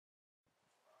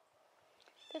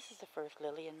This is the first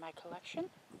lily in my collection.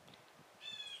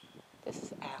 This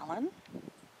is Alan,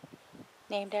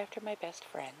 named after my best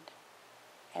friend.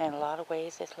 And in a lot of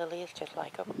ways, this lily is just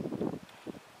like him.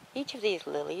 Each of these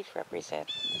lilies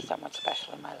represent someone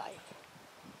special in my life.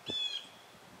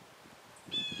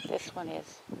 This one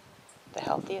is the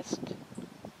healthiest,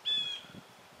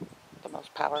 the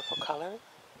most powerful color,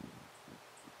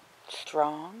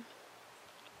 strong,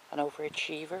 an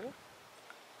overachiever.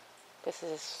 This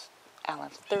is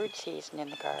Alan's third season in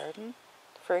the garden.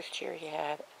 The first year he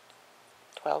had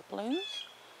 12 blooms.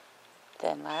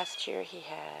 Then last year he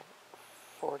had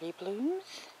 40 blooms,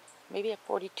 maybe a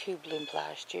 42 bloomed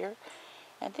last year.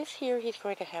 And this year he's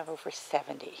going to have over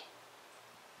 70.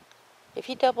 If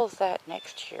he doubles that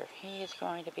next year, he is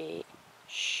going to be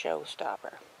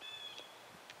showstopper.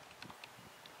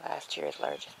 Last year's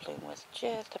largest bloom was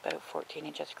just about 14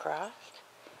 inches across.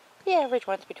 The average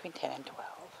one's between 10 and 12.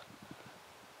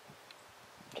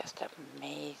 Just an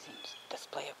amazing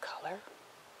display of color.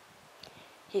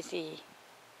 He's the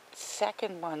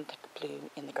second one to bloom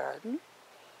in the garden.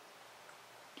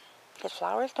 His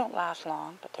flowers don't last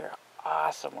long, but they're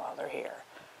awesome while they're here.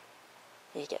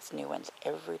 He gets new ones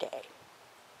every day.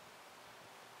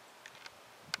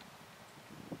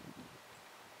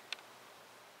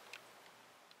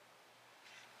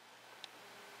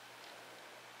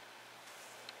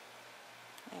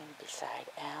 And beside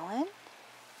Alan,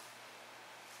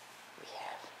 we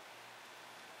have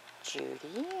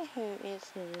Judy, who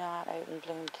is not out in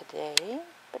bloom today,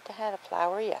 but had a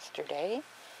flower yesterday.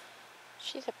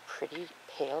 She's a pretty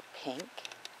pale pink.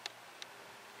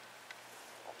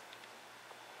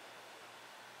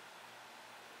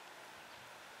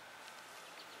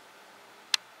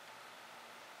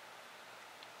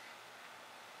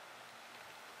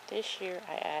 This year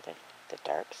I added the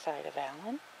dark side of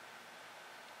Alan.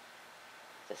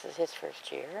 This is his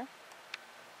first year.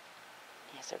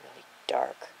 He has a really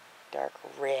dark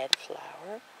red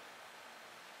flower.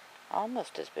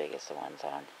 Almost as big as the ones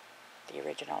on the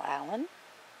original Alan.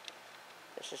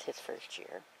 This is his first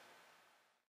year.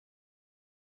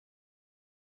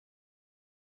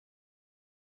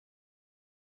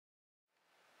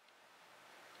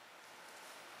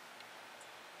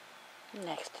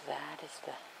 Next to that is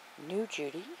the new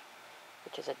Judy,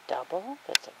 which is a double.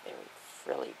 That's a very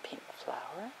frilly pink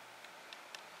flower.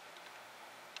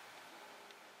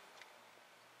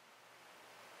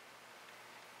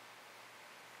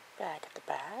 Back at the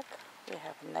back, we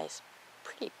have a nice,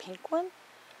 pretty pink one.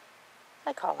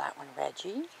 I call that one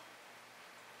Reggie.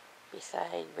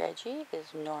 Beside Reggie is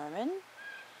Norman.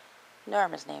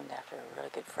 Norman's named after a really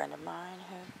good friend of mine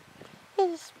who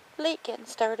is late getting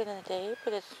started in the day,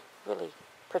 but is really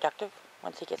productive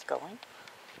once he gets going.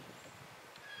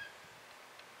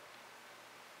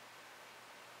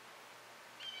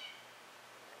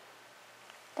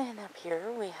 Then up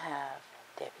here we have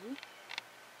Debbie.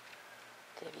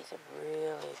 Debbie's a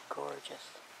really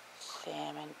gorgeous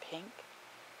salmon pink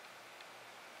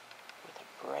with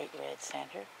a bright red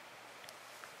center.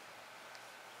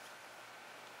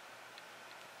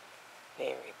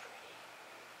 Very pretty.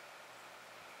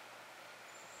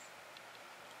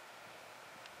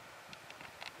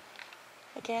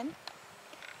 Again,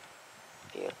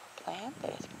 beautiful plant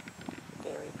that is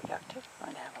very productive.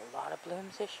 Going to have a lot of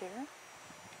blooms this year.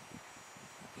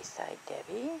 Beside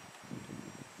Debbie,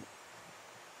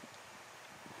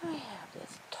 I have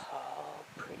this tall,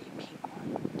 pretty pink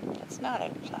one. It's not out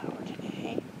in flower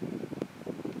today.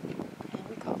 And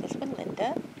we call this one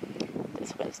Linda.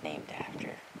 This one's named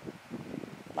after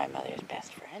my mother's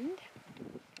best friend.